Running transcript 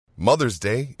Mother's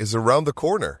Day is around the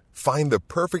corner. Find the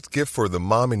perfect gift for the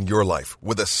mom in your life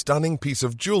with a stunning piece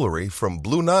of jewelry from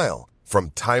Blue Nile.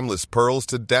 From timeless pearls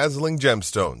to dazzling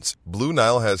gemstones, Blue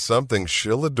Nile has something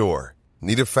she'll adore.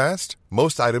 Need it fast?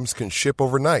 Most items can ship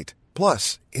overnight.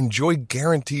 Plus, enjoy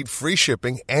guaranteed free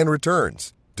shipping and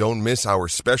returns. Don't miss our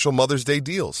special Mother's Day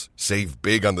deals. Save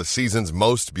big on the season's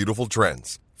most beautiful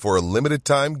trends. For a limited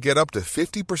time, get up to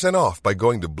 50% off by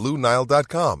going to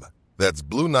BlueNile.com. That's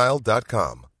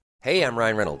BlueNile.com. Hey, I'm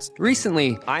Ryan Reynolds.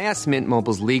 Recently, I asked Mint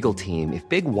Mobile's legal team if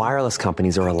big wireless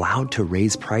companies are allowed to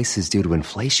raise prices due to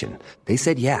inflation. They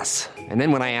said yes. And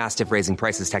then when I asked if raising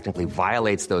prices technically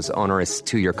violates those onerous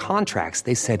two-year contracts,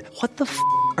 they said, "What the f***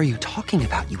 are you talking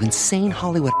about, you insane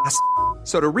Hollywood ass?"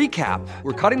 So to recap,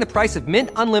 we're cutting the price of Mint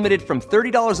Unlimited from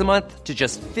 $30 a month to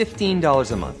just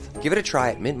 $15 a month. Give it a try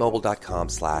at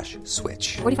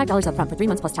mintmobile.com/switch. $45 up front for 3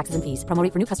 months plus taxes and fees. Promo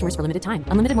rate for new customers for limited time.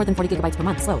 Unlimited more than 40 gigabytes per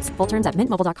month. Slows full terms at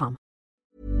mintmobile.com.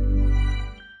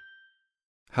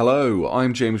 Hello,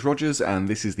 I'm James Rogers, and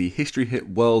this is the History Hit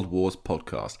World Wars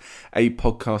podcast, a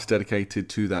podcast dedicated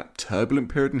to that turbulent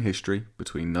period in history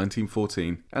between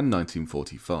 1914 and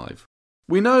 1945.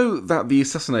 We know that the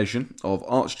assassination of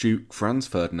Archduke Franz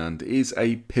Ferdinand is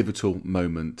a pivotal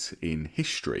moment in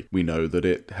history. We know that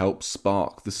it helped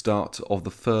spark the start of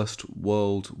the First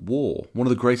World War, one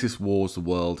of the greatest wars the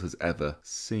world has ever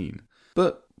seen.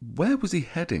 But where was he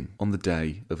heading on the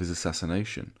day of his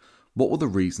assassination? What were the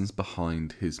reasons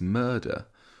behind his murder?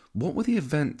 What were the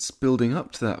events building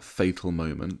up to that fatal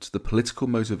moment, the political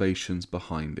motivations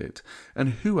behind it, and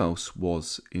who else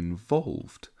was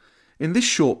involved? In this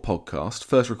short podcast,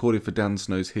 first recorded for Dan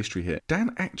Snow's History Hit,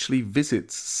 Dan actually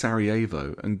visits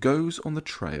Sarajevo and goes on the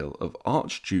trail of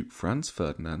Archduke Franz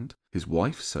Ferdinand, his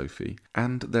wife Sophie,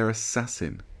 and their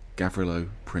assassin, Gavrilo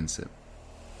Princip.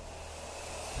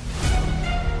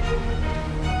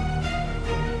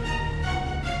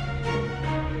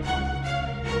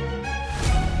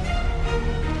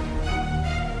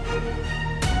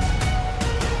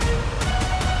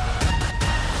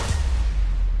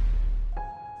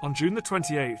 On June the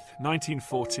 28th,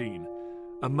 1914,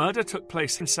 a murder took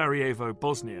place in Sarajevo,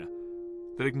 Bosnia,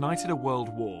 that ignited a world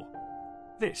war.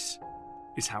 This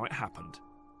is how it happened.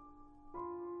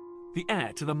 The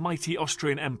heir to the mighty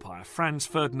Austrian Empire, Franz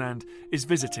Ferdinand, is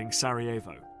visiting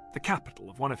Sarajevo, the capital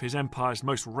of one of his empire's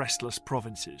most restless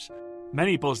provinces.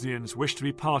 Many Bosnians wish to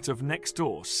be part of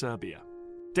next-door Serbia.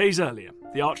 Days earlier,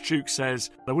 the Archduke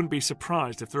says, "I wouldn't be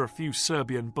surprised if there are a few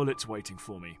Serbian bullets waiting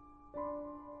for me."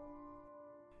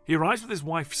 He arrives with his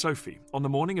wife Sophie on the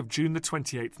morning of June the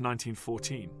 28th,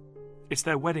 1914. It's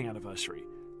their wedding anniversary.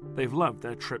 They've loved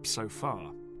their trip so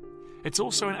far. It's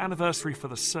also an anniversary for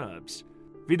the Serbs.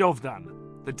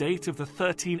 Vidovdan, the date of the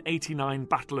 1389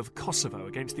 Battle of Kosovo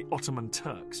against the Ottoman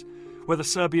Turks, where the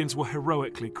Serbians were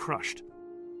heroically crushed.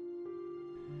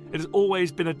 It has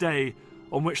always been a day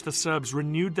on which the Serbs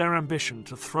renewed their ambition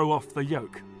to throw off the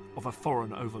yoke of a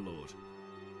foreign overlord.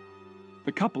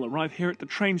 The couple arrive here at the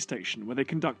train station where they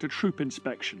conduct a troop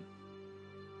inspection.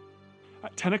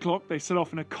 At 10 o'clock, they set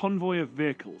off in a convoy of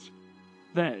vehicles.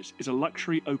 Theirs is a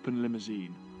luxury open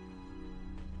limousine.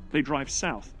 They drive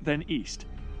south, then east.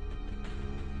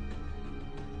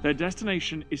 Their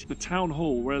destination is the town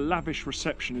hall where a lavish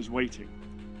reception is waiting.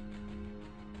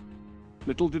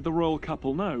 Little did the royal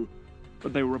couple know,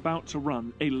 but they were about to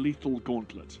run a lethal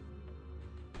gauntlet.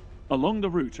 Along the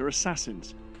route are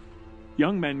assassins,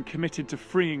 young men committed to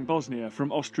freeing Bosnia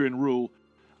from Austrian rule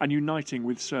and uniting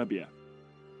with Serbia.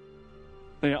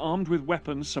 They are armed with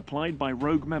weapons supplied by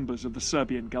rogue members of the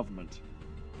Serbian government.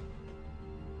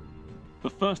 The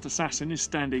first assassin is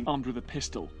standing armed with a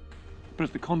pistol, but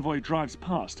as the convoy drives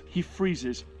past, he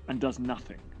freezes and does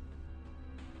nothing.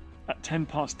 At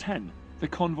 10:10, the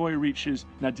convoy reaches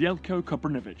Nadielko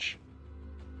Kobrinovic.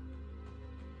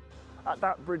 At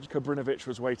that bridge, Kobrinovic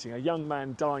was waiting, a young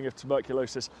man dying of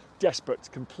tuberculosis, desperate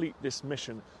to complete this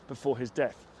mission before his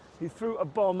death. He threw a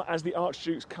bomb as the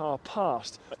Archduke's car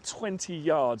passed at 20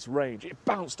 yards range. It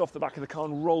bounced off the back of the car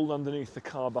and rolled underneath the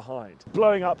car behind,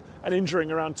 blowing up and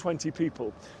injuring around 20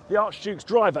 people. The Archduke's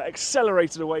driver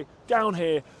accelerated away down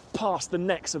here past the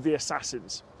necks of the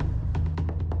assassins.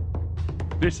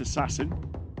 This assassin,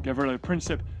 Gavrilo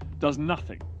Princip, does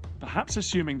nothing, perhaps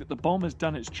assuming that the bomb has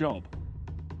done its job.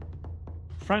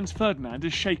 Franz Ferdinand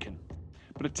is shaken,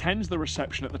 but attends the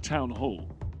reception at the town hall.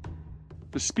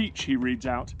 The speech he reads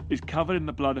out is covered in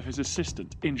the blood of his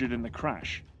assistant, injured in the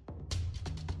crash.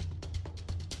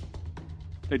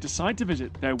 They decide to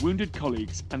visit their wounded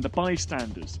colleagues and the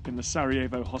bystanders in the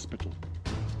Sarajevo hospital.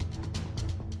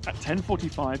 At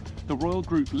 10:45, the royal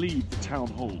group leave the town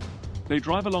hall. They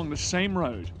drive along the same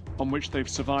road on which they've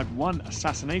survived one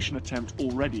assassination attempt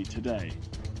already today.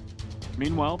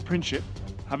 Meanwhile, Princip,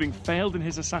 having failed in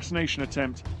his assassination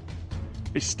attempt,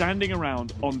 is standing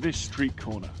around on this street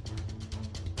corner.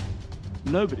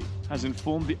 Nobody has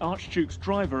informed the Archduke's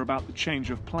driver about the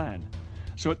change of plan,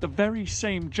 so at the very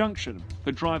same junction,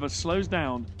 the driver slows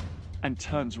down and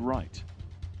turns right.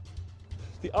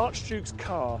 The Archduke's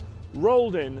car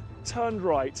rolled in, turned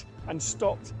right, and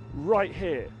stopped right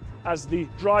here, as the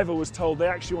driver was told they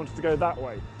actually wanted to go that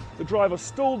way. The driver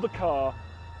stalled the car.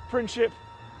 Princip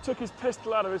took his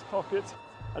pistol out of his pocket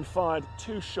and fired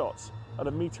 2 shots at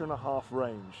 1.5 meters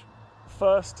range.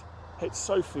 First hit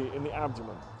Sophie in the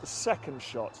abdomen. The second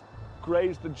shot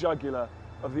grazed the jugular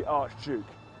of the Archduke.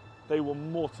 They were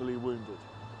mortally wounded.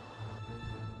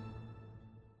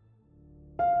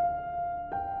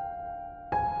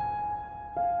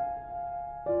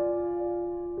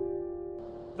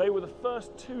 They were the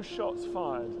first 2 shots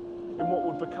fired in what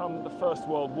would become the First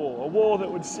World War, a war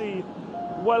that would see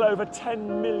well over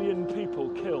 10 million people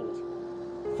killed,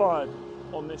 fired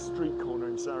on this street corner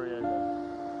in Sarajevo.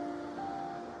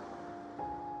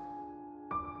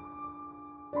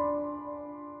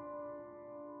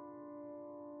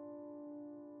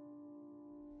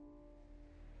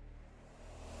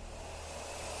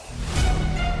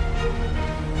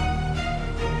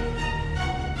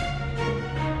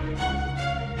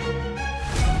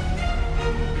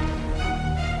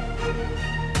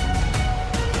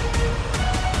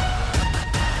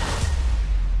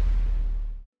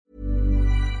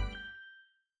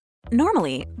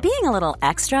 Normally, being a little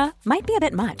extra might be a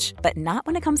bit much, but not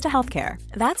when it comes to healthcare.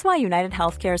 That's why United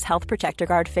Healthcare's Health Protector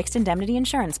Guard fixed indemnity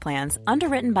insurance plans,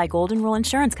 underwritten by Golden Rule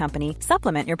Insurance Company,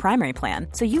 supplement your primary plan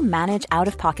so you manage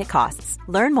out-of-pocket costs.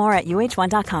 Learn more at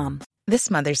UH1.com. This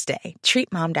Mother's Day,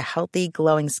 treat mom to healthy,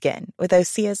 glowing skin with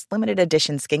Osea's limited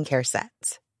edition skincare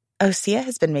sets. Osea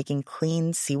has been making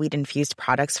clean, seaweed-infused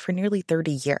products for nearly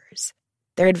 30 years.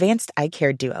 Their advanced eye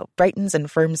care duo brightens and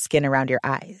firms skin around your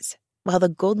eyes, while the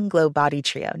Golden Glow Body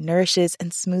Trio nourishes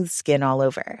and smooths skin all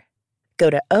over.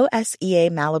 Go to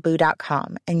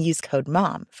OSEAMalibu.com and use code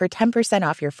MOM for 10%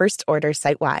 off your first order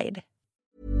site-wide.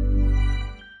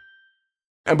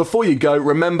 And before you go,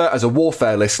 remember, as a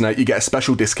Warfare listener, you get a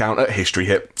special discount at History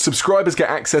Hit. Subscribers get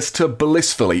access to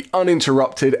blissfully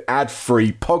uninterrupted,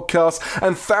 ad-free podcasts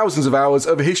and thousands of hours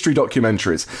of history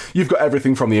documentaries. You've got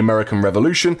everything from the American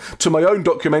Revolution to my own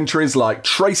documentaries like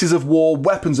Traces of War,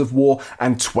 Weapons of War,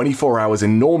 and 24 Hours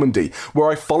in Normandy, where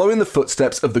I follow in the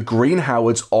footsteps of the Green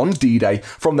Howards on D-Day,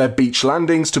 from their beach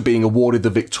landings to being awarded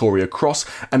the Victoria Cross,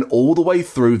 and all the way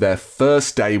through their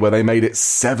first day where they made it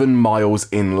 7 miles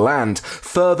inland,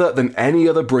 further than any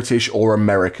other British or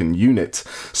American unit.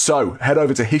 So head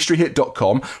over to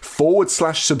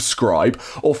historyhit.com/subscribe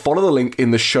or follow the link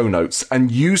in the show notes and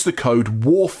use the code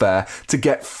WARFARE to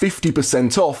get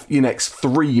 50% off your next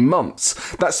 3 months.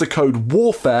 That's the code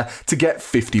WARFARE to get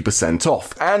 50%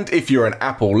 off. And if you're an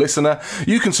Apple listener,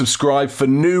 you can subscribe for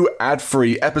new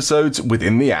ad-free episodes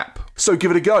within the app. So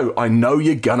give it a go. I know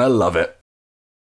you're gonna love it.